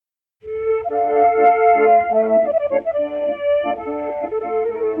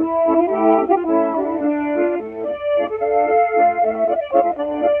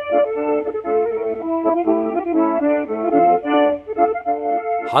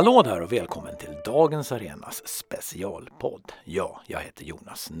Hallå där och välkommen till Dagens Arenas specialpodd. Ja, jag heter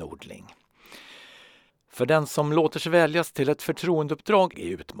Jonas Nordling. För den som låter sig väljas till ett förtroendeuppdrag är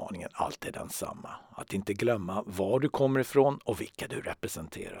utmaningen alltid densamma. Att inte glömma var du kommer ifrån och vilka du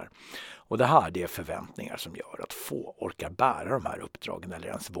representerar. Och det här är förväntningar som gör att få orkar bära de här uppdragen eller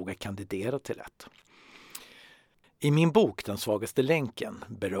ens våga kandidera till ett. I min bok Den svagaste länken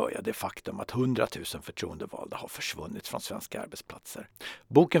berör jag det faktum att 100 000 förtroendevalda har försvunnit från svenska arbetsplatser.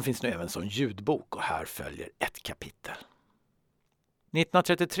 Boken finns nu även som ljudbok och här följer ett kapitel.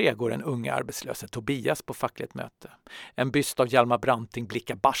 1933 går en unge arbetslöse Tobias på fackligt möte. En byst av Hjalmar Branting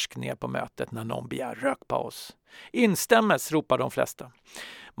blickar barsk ner på mötet när någon begär rökpaus. Instämmes, ropar de flesta.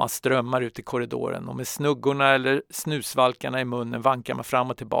 Man strömmar ut i korridoren och med snuggorna eller snusvalkarna i munnen vankar man fram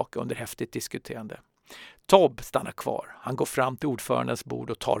och tillbaka under häftigt diskuterande. Tob stannar kvar. Han går fram till ordförandens bord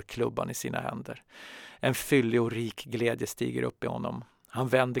och tar klubban i sina händer. En fyllig och rik glädje stiger upp i honom. Han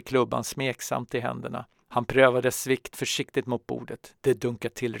vänder klubban smeksamt i händerna. Han prövar dess svikt försiktigt mot bordet. Det dunkar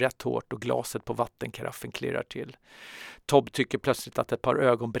till rätt hårt och glaset på vattenkaraffen klirrar till. Tob tycker plötsligt att ett par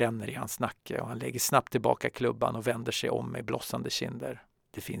ögon bränner i hans nacke och han lägger snabbt tillbaka klubban och vänder sig om med blossande kinder.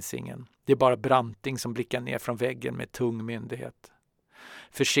 Det finns ingen. Det är bara Branting som blickar ner från väggen med tung myndighet.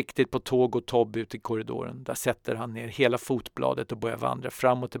 Försiktigt på tåg och Tob ut i korridoren. Där sätter han ner hela fotbladet och börjar vandra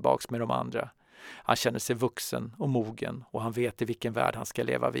fram och tillbaks med de andra. Han känner sig vuxen och mogen och han vet i vilken värld han ska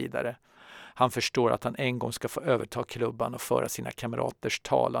leva vidare. Han förstår att han en gång ska få överta klubban och föra sina kamraters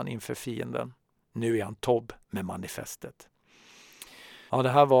talan inför fienden. Nu är han Tob med manifestet. Ja, det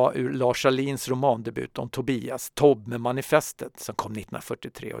här var ur Lars Ahlins romandebut om Tobias, Tob med manifestet, som kom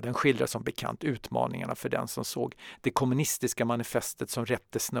 1943 och den skildrar som bekant utmaningarna för den som såg det kommunistiska manifestet som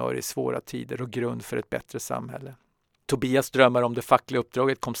rättesnöre i svåra tider och grund för ett bättre samhälle. Tobias drömmar om det fackliga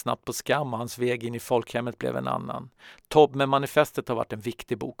uppdraget kom snabbt på skam och hans väg in i folkhemmet blev en annan. Tob med manifestet har varit en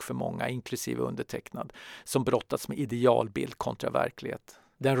viktig bok för många, inklusive undertecknad, som brottats med idealbild kontra verklighet.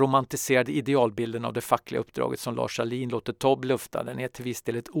 Den romantiserade idealbilden av det fackliga uppdraget som Lars Ahlin låter Tob lufta, den är till viss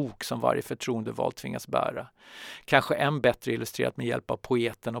del ett ok som varje förtroendevald tvingas bära. Kanske än bättre illustrerat med hjälp av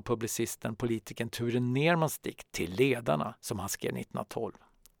poeten och publicisten, politikern Ture Nermans dikt Till ledarna som han skrev 1912.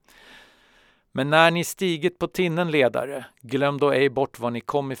 Men när ni stigit på tinnen ledare, glöm då ej bort var ni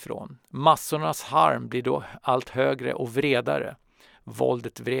kom ifrån. Massornas harm blir då allt högre och vredare.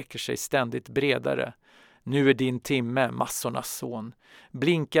 Våldet vräker sig ständigt bredare. Nu är din timme, massornas son.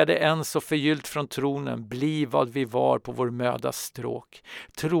 Blinkade än så förgyllt från tronen, bli vad vi var på vår mödas stråk.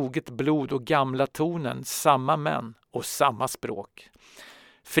 Troget blod och gamla tonen, samma män och samma språk.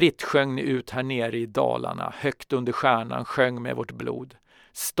 Fritt sjöng ni ut här nere i dalarna, högt under stjärnan sjöng med vårt blod.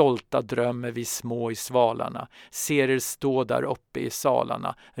 Stolta drömmer vi små i svalarna, ser er stå där uppe i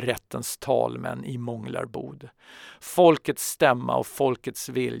salarna, rättens talmän i månglarbod. Folkets stämma och folkets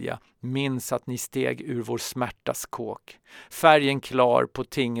vilja, minns att ni steg ur vår smärtas kåk. Färgen klar på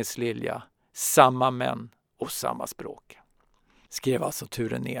tingets lilja, samma män och samma språk. Skrev alltså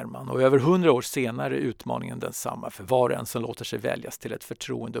Ture Nerman och över 100 år senare är utmaningen densamma för var och en som låter sig väljas till ett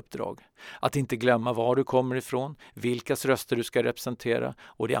förtroendeuppdrag. Att inte glömma var du kommer ifrån, vilkas röster du ska representera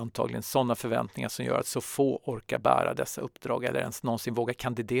och det är antagligen sådana förväntningar som gör att så få orkar bära dessa uppdrag eller ens någonsin våga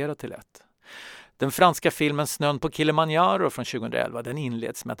kandidera till ett. Den franska filmen Snön på Kilimanjaro från 2011 den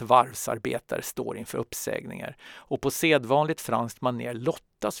inleds med att varvsarbetare står inför uppsägningar och på sedvanligt franskt manér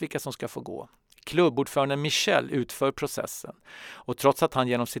lottas vilka som ska få gå. Klubbordföranden Michel utför processen och trots att han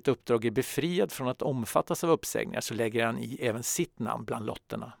genom sitt uppdrag är befriad från att omfattas av uppsägningar så lägger han i även sitt namn bland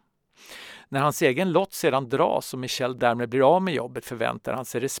lotterna. När hans egen lott sedan dras och Michel därmed blir av med jobbet förväntar han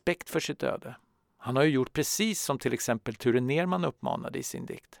sig respekt för sitt öde. Han har ju gjort precis som till exempel Ture Nerman uppmanade i sin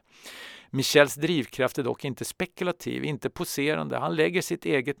dikt. Michels drivkraft är dock inte spekulativ, inte poserande. Han lägger sitt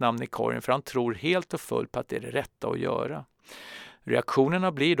eget namn i korgen för han tror helt och fullt på att det är det rätta att göra.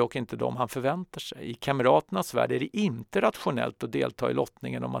 Reaktionerna blir dock inte de han förväntar sig. I kamraternas värld är det inte rationellt att delta i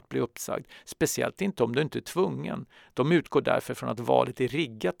lottningen om att bli uppsagd. Speciellt inte om du inte är tvungen. De utgår därför från att valet är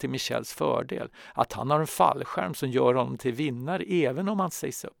riggat till Michels fördel. Att han har en fallskärm som gör honom till vinnare även om han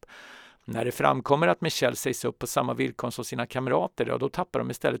sägs upp. När det framkommer att Michel sägs upp på samma villkor som sina kamrater, då tappar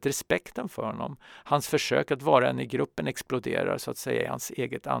de istället respekten för honom. Hans försök att vara en i gruppen exploderar så att säga i hans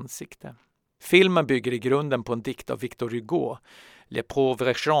eget ansikte. Filmen bygger i grunden på en dikt av Victor Hugo. Les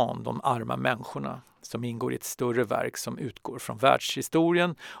pauvres gens, de arma människorna, som ingår i ett större verk som utgår från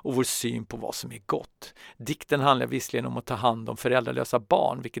världshistorien och vår syn på vad som är gott. Dikten handlar visserligen om att ta hand om föräldralösa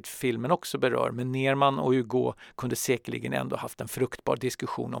barn, vilket filmen också berör, men Nerman och Hugo kunde säkerligen ändå haft en fruktbar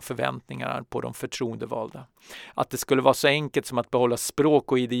diskussion om förväntningarna på de förtroendevalda. Att det skulle vara så enkelt som att behålla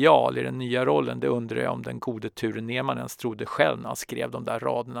språk och ideal i den nya rollen, det undrar jag om den gode Ture Nerman ens trodde själv när han skrev de där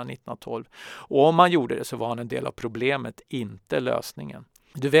raderna 1912. Och om han gjorde det så var han en del av problemet, inte lösningen.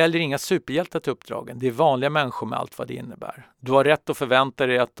 Du väljer inga superhjältar till uppdragen, det är vanliga människor med allt vad det innebär. Du har rätt att förvänta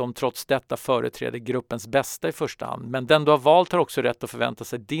dig att de trots detta företräder gruppens bästa i första hand, men den du har valt har också rätt att förvänta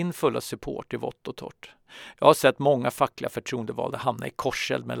sig din fulla support i vått och torrt. Jag har sett många fackliga förtroendevalda hamna i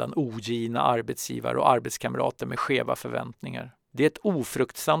korseld mellan ogina arbetsgivare och arbetskamrater med skeva förväntningar. Det är ett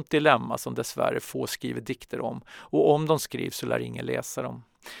ofruktsamt dilemma som dessvärre få skriver dikter om, och om de skrivs så lär ingen läsa dem.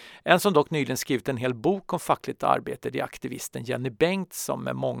 En som dock nyligen skrivit en hel bok om fackligt arbete är aktivisten Jenny Bengtsson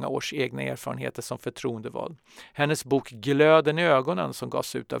med många års egna erfarenheter som förtroendevald. Hennes bok Glöden i ögonen som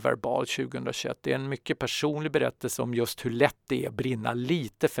gavs ut av Verbal 2021 är en mycket personlig berättelse om just hur lätt det är att brinna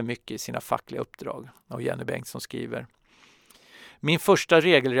lite för mycket i sina fackliga uppdrag. Och Jenny Bengtsson skriver: Min första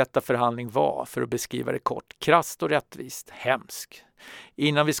regelrätta förhandling var, för att beskriva det kort, krasst och rättvist, hemsk.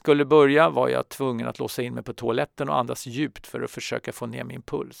 Innan vi skulle börja var jag tvungen att låsa in mig på toaletten och andas djupt för att försöka få ner min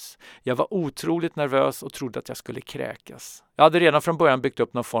puls. Jag var otroligt nervös och trodde att jag skulle kräkas. Jag hade redan från början byggt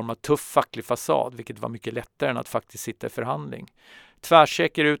upp någon form av tuff facklig fasad, vilket var mycket lättare än att faktiskt sitta i förhandling.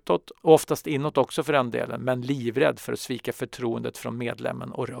 Tvärsäker utåt och oftast inåt också för den delen, men livrädd för att svika förtroendet från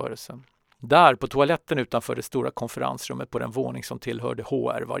medlemmen och rörelsen. Där på toaletten utanför det stora konferensrummet på den våning som tillhörde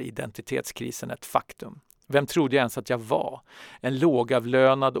HR var identitetskrisen ett faktum. Vem trodde jag ens att jag var? En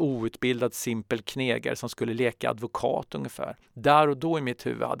lågavlönad, outbildad, simpel knegare som skulle leka advokat ungefär. Där och då i mitt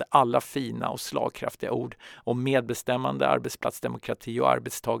huvud hade alla fina och slagkraftiga ord om medbestämmande, arbetsplatsdemokrati och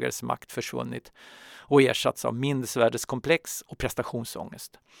arbetstagares makt försvunnit och ersatts av minnesvärdeskomplex och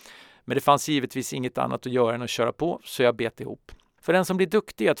prestationsångest. Men det fanns givetvis inget annat att göra än att köra på, så jag bet ihop. För den som blir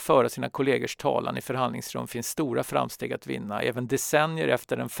duktig att föra sina kollegors talan i förhandlingsrum finns stora framsteg att vinna, även decennier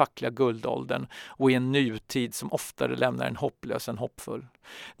efter den fackliga guldåldern och i en nutid som oftare lämnar en hopplös än hoppfull.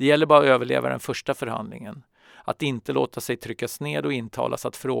 Det gäller bara att överleva den första förhandlingen. Att inte låta sig tryckas ned och intalas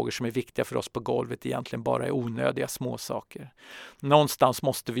att frågor som är viktiga för oss på golvet egentligen bara är onödiga småsaker. Någonstans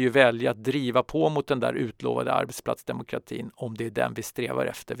måste vi ju välja att driva på mot den där utlovade arbetsplatsdemokratin om det är den vi strävar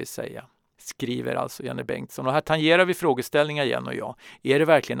efter, vill säga. Skriver alltså Jenny Bengtsson. Och här tangerar vi frågeställningar igen och jag. Är det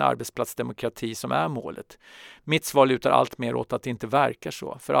verkligen arbetsplatsdemokrati som är målet? Mitt svar lutar allt mer åt att det inte verkar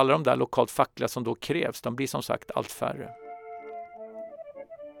så. För alla de där lokalt fackliga som då krävs, de blir som sagt allt färre.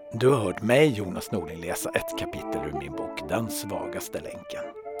 Du har hört mig, Jonas Norling, läsa ett kapitel ur min bok Den svagaste länken.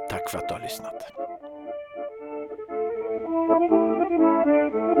 Tack för att du har lyssnat.